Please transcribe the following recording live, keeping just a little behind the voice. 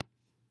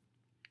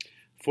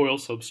Foil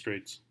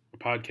Substrates, a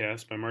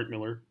podcast by Mark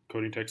Miller,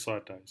 Coating Tech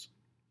Slot Dies.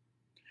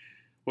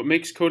 What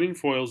makes coating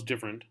foils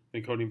different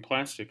than coating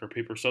plastic or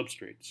paper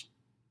substrates?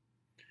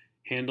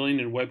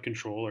 Handling and web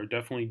control are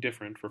definitely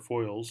different for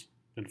foils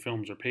than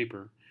films or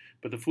paper,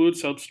 but the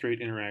fluid-substrate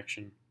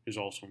interaction is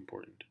also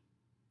important.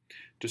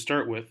 To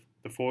start with,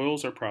 the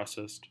foils are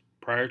processed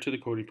prior to the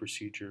coating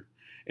procedure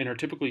and are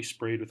typically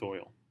sprayed with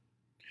oil.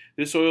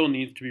 This oil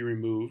needs to be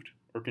removed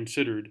or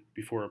considered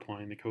before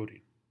applying the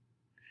coating.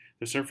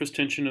 The surface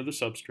tension of the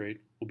substrate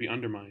will be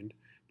undermined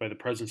by the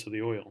presence of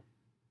the oil.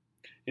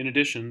 In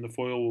addition, the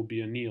foil will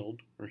be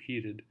annealed or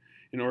heated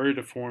in order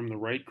to form the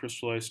right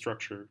crystallized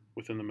structure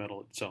within the metal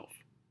itself.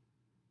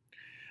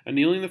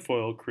 Annealing the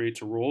foil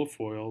creates a roll of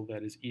foil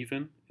that is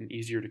even and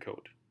easier to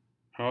coat.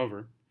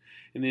 However,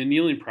 in the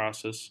annealing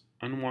process,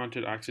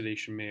 unwanted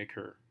oxidation may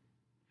occur.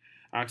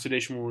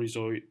 Oxidation will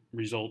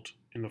result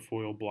in the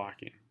foil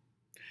blocking.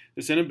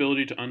 This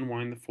inability to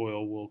unwind the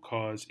foil will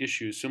cause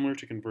issues similar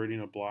to converting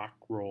a block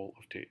roll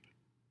of tape.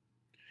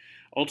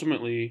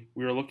 Ultimately,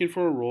 we are looking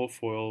for a roll of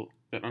foil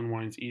that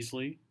unwinds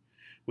easily,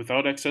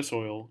 without excess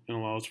oil, and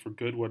allows for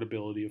good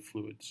wettability of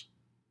fluids.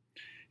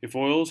 If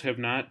oils have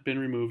not been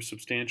removed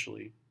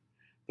substantially,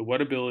 the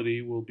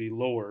wettability will be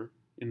lower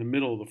in the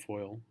middle of the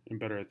foil and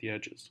better at the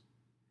edges.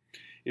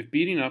 If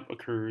beating up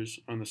occurs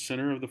on the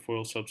center of the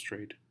foil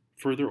substrate,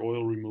 further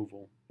oil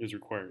removal is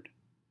required.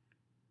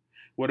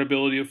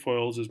 Wettability of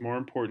foils is more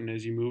important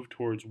as you move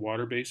towards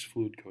water-based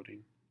fluid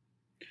coating.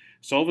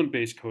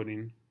 Solvent-based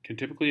coating can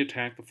typically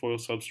attack the foil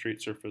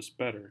substrate surface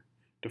better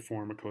to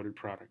form a coated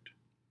product.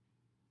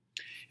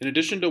 In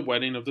addition to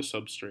wetting of the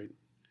substrate,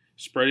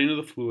 spreading of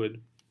the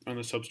fluid on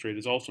the substrate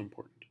is also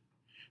important.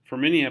 For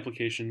many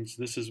applications,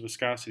 this is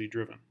viscosity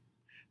driven.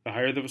 The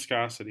higher the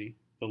viscosity,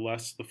 the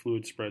less the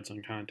fluid spreads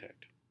on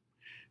contact.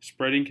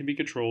 Spreading can be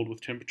controlled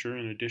with temperature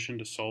in addition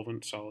to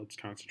solvent-solids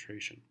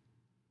concentration.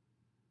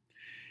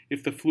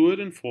 If the fluid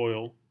and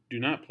foil do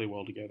not play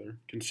well together,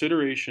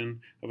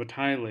 consideration of a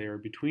tie layer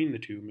between the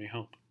two may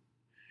help.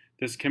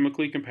 This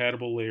chemically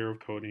compatible layer of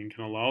coating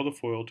can allow the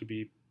foil to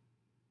be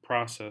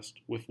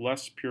processed with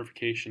less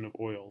purification of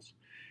oils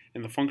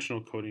and the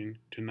functional coating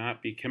to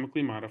not be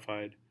chemically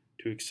modified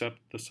to accept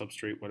the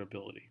substrate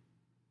wettability.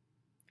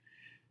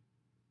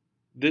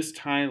 This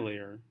tie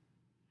layer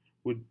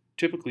would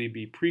typically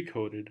be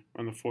pre-coated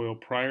on the foil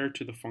prior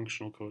to the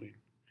functional coating,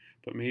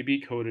 but may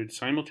be coated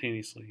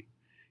simultaneously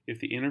if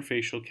the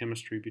interfacial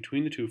chemistry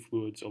between the two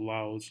fluids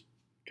allows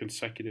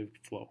consecutive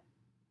flow.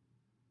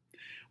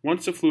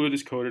 Once the fluid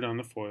is coated on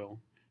the foil,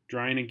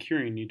 drying and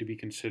curing need to be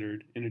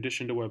considered in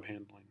addition to web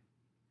handling.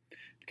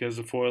 Because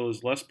the foil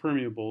is less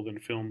permeable than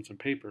films and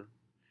paper,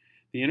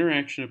 the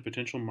interaction of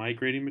potential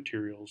migrating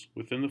materials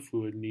within the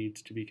fluid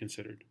needs to be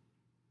considered.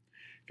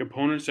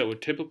 Components that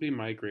would typically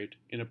migrate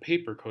in a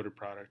paper-coated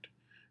product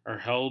are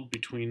held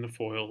between the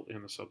foil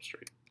and the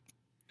substrate.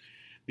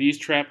 These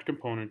trapped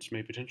components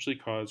may potentially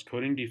cause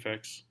coating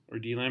defects or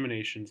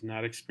delaminations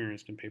not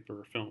experienced in paper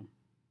or film.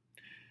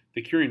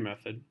 The curing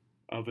method,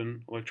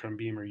 oven, electron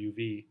beam, or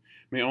UV,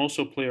 may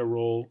also play a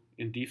role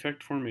in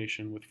defect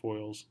formation with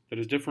foils that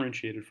is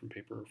differentiated from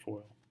paper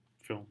or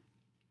film.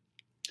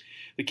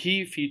 The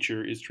key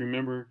feature is to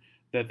remember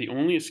that the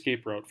only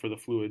escape route for the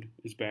fluid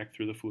is back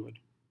through the fluid.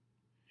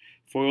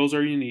 Foils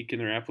are unique in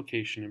their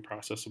application and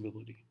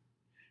processability,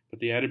 but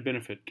the added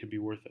benefit can be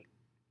worth it.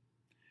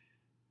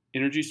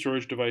 Energy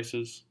storage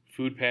devices,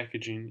 food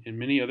packaging, and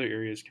many other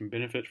areas can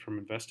benefit from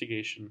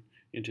investigation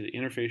into the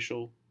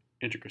interfacial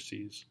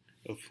intricacies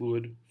of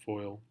fluid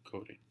foil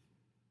coating.